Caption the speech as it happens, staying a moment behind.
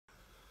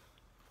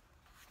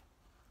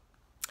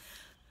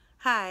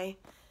Hi,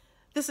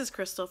 this is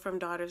Crystal from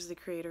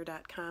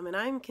daughtersofthecreator.com, and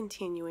I'm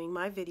continuing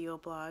my video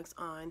blogs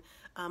on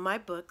my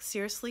book,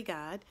 Seriously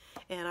God,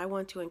 and I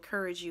want to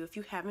encourage you, if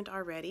you haven't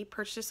already,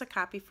 purchase a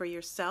copy for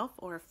yourself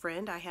or a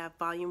friend. I have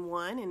Volume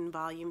 1 and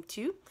Volume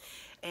 2,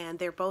 and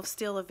they're both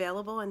still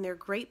available, and they're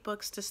great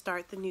books to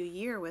start the new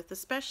year with,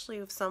 especially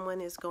if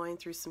someone is going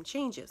through some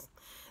changes.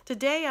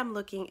 Today I'm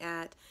looking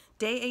at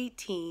Day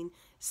 18,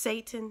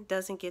 Satan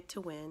Doesn't Get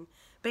to Win,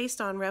 based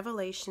on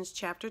Revelations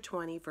chapter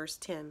 20, verse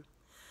 10.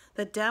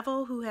 The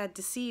devil who had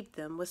deceived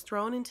them was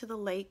thrown into the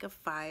lake of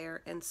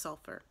fire and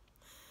sulfur.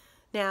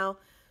 Now,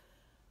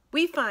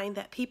 we find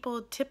that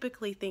people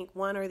typically think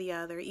one or the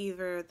other.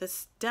 Either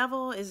this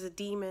devil is a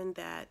demon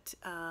that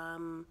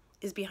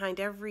is behind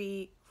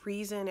every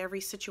reason,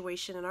 every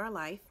situation in our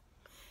life.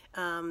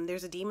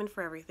 There's a demon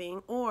for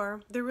everything,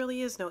 or there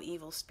really is no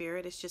evil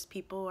spirit. It's just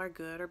people are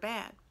good or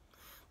bad.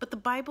 But the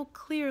Bible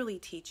clearly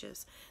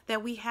teaches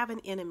that we have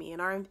an enemy,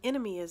 and our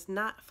enemy is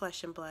not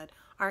flesh and blood.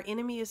 Our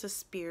enemy is a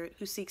spirit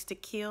who seeks to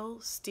kill,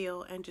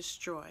 steal, and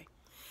destroy.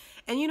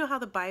 And you know how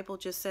the Bible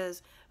just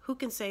says, who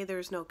can say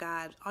there's no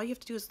God? All you have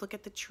to do is look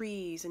at the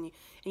trees, and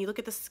you look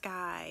at the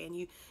sky, and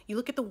you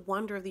look at the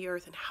wonder of the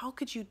earth, and how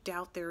could you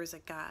doubt there is a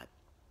God?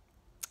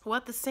 Well,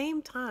 at the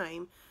same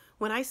time,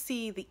 when I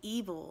see the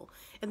evil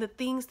and the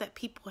things that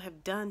people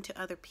have done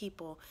to other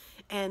people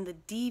and the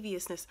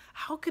deviousness,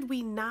 how could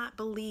we not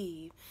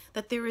believe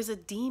that there is a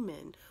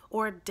demon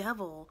or a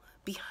devil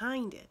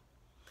behind it?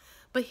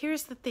 But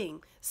here's the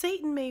thing.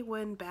 Satan may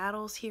win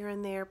battles here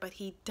and there, but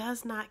he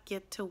does not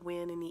get to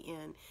win in the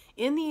end.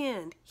 In the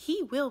end,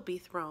 he will be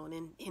thrown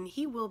and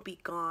he will be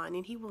gone,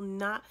 and he will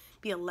not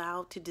be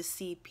allowed to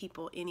deceive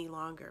people any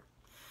longer.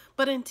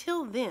 But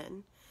until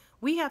then,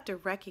 we have to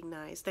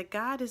recognize that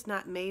God has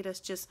not made us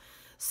just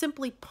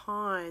simply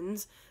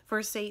pawns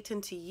for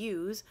Satan to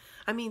use.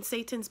 I mean,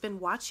 Satan's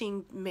been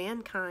watching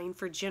mankind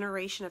for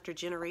generation after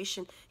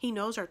generation. He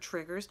knows our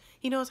triggers.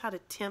 He knows how to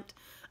tempt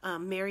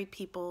married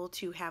people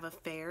to have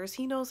affairs.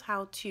 He knows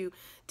how to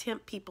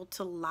tempt people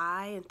to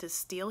lie and to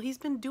steal. He's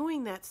been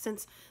doing that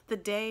since the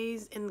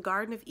days in the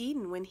Garden of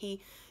Eden when he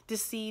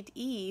deceived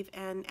Eve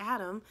and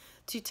Adam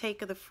to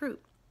take of the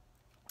fruit.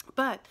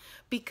 But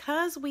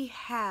because we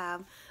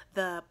have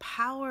the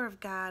power of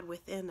God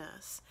within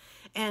us,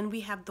 and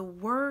we have the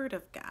Word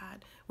of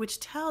God, which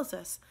tells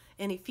us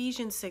in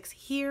Ephesians 6,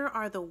 here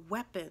are the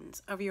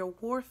weapons of your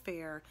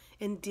warfare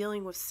in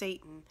dealing with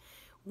Satan,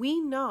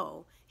 we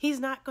know he's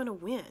not going to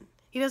win.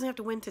 He doesn't have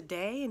to win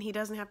today, and he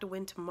doesn't have to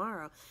win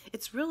tomorrow.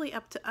 It's really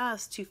up to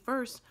us to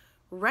first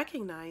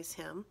recognize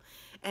him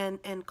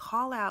and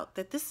call out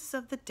that this is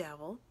of the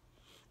devil,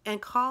 and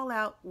call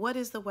out what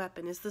is the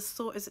weapon. Is the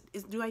sword?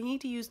 Do I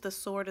need to use the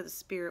sword of the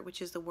Spirit,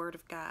 which is the Word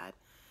of God?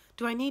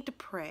 Do I need to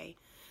pray?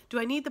 Do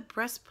I need the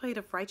breastplate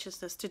of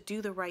righteousness to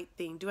do the right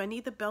thing? Do I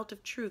need the belt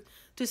of truth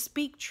to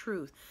speak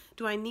truth?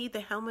 Do I need the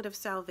helmet of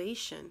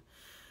salvation?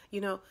 You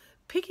know,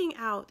 picking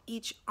out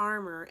each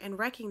armor and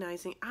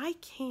recognizing I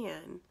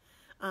can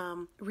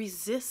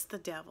resist the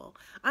devil.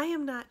 I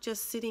am not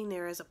just sitting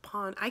there as a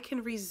pawn. I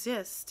can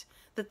resist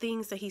the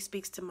things that he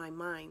speaks to my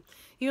mind.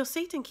 You know,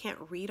 Satan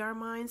can't read our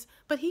minds,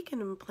 but he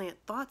can implant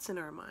thoughts in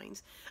our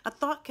minds. A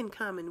thought can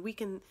come, and we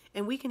can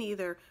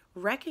either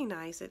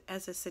recognize it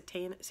as a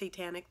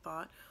satanic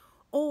thought,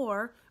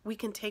 or we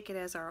can take it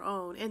as our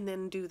own and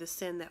then do the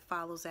sin that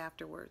follows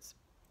afterwards.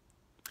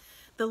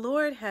 The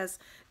Lord has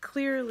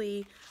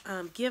clearly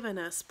given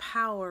us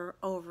power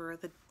over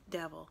the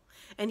devil,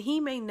 and he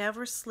may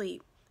never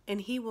sleep, and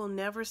he will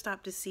never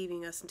stop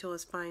deceiving us until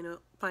his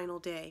final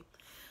day.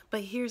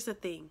 But here's the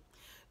thing.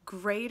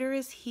 Greater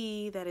is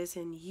he that is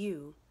in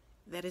you,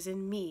 that is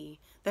in me,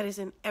 that is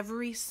in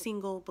every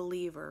single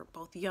believer,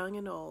 both young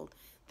and old,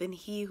 than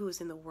he who is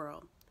in the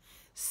world.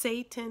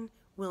 Satan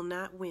will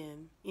not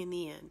win in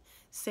the end.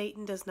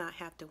 Satan does not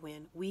have to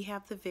win. We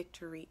have the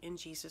victory in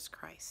Jesus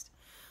Christ.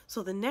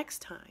 So the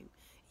next time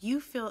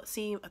you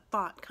see a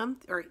thought come,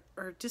 or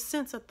just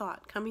sense a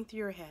thought coming through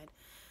your head,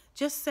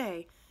 just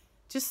say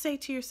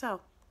to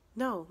yourself,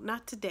 no,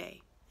 not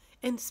today,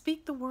 and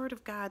speak the word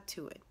of God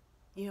to it.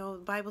 You know,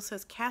 the Bible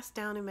says, cast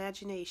down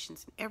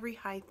imaginations and every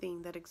high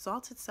thing that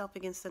exalts itself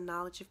against the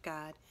knowledge of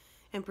God,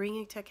 and bring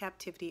into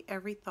captivity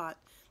every thought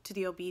to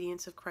the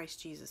obedience of Christ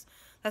Jesus.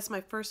 That's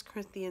my 1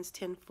 Corinthians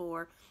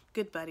 10:4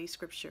 good buddy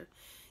scripture.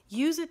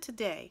 Use it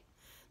today.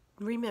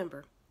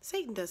 Remember,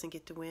 Satan doesn't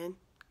get to win.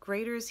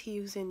 Greater is he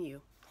who's in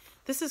you.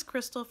 This is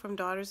Crystal from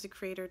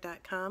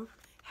daughtersofthecreator.com.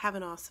 Have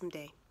an awesome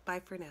day. Bye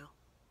for now.